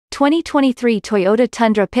2023 Toyota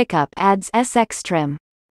Tundra pickup adds SX trim.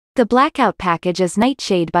 The blackout package is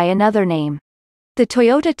nightshade by another name. The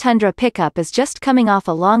Toyota Tundra pickup is just coming off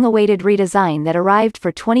a long-awaited redesign that arrived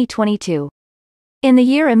for 2022. In the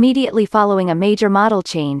year immediately following a major model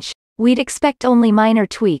change, we'd expect only minor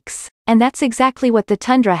tweaks, and that's exactly what the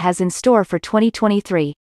Tundra has in store for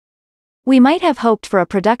 2023. We might have hoped for a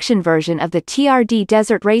production version of the TRD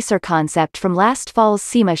Desert Racer concept from last fall's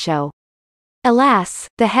SEMA show. Alas,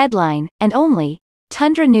 the headline, and only,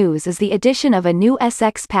 Tundra news is the addition of a new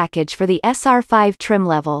SX package for the SR5 trim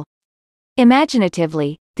level.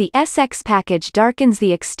 Imaginatively, the SX package darkens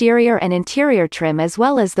the exterior and interior trim as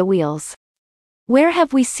well as the wheels. Where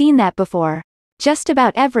have we seen that before? Just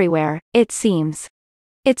about everywhere, it seems.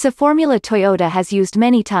 It's a formula Toyota has used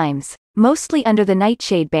many times, mostly under the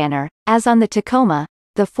Nightshade banner, as on the Tacoma,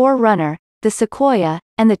 the 4Runner, the Sequoia,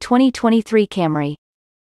 and the 2023 Camry.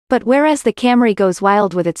 But whereas the Camry goes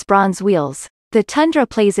wild with its bronze wheels, the Tundra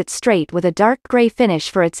plays it straight with a dark gray finish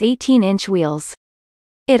for its 18-inch wheels.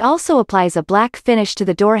 It also applies a black finish to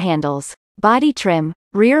the door handles, body trim,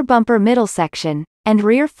 rear bumper middle section, and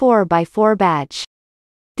rear 4x4 badge.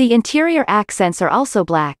 The interior accents are also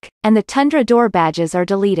black, and the Tundra door badges are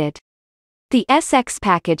deleted. The SX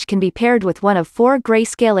package can be paired with one of 4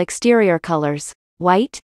 grayscale exterior colors: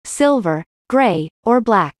 white, silver, gray, or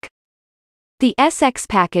black. The SX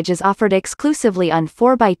package is offered exclusively on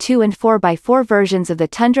 4x2 and 4x4 versions of the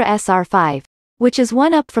Tundra SR5, which is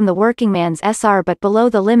one up from the workingman's SR but below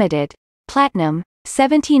the limited, Platinum,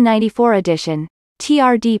 1794 edition,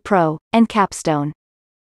 TRD Pro, and Capstone.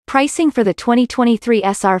 Pricing for the 2023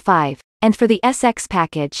 SR5, and for the SX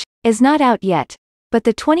package, is not out yet, but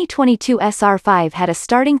the 2022 SR5 had a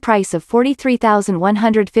starting price of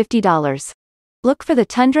 $43,150. Look for the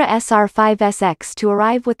Tundra SR5 SX to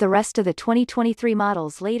arrive with the rest of the 2023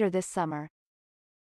 models later this summer.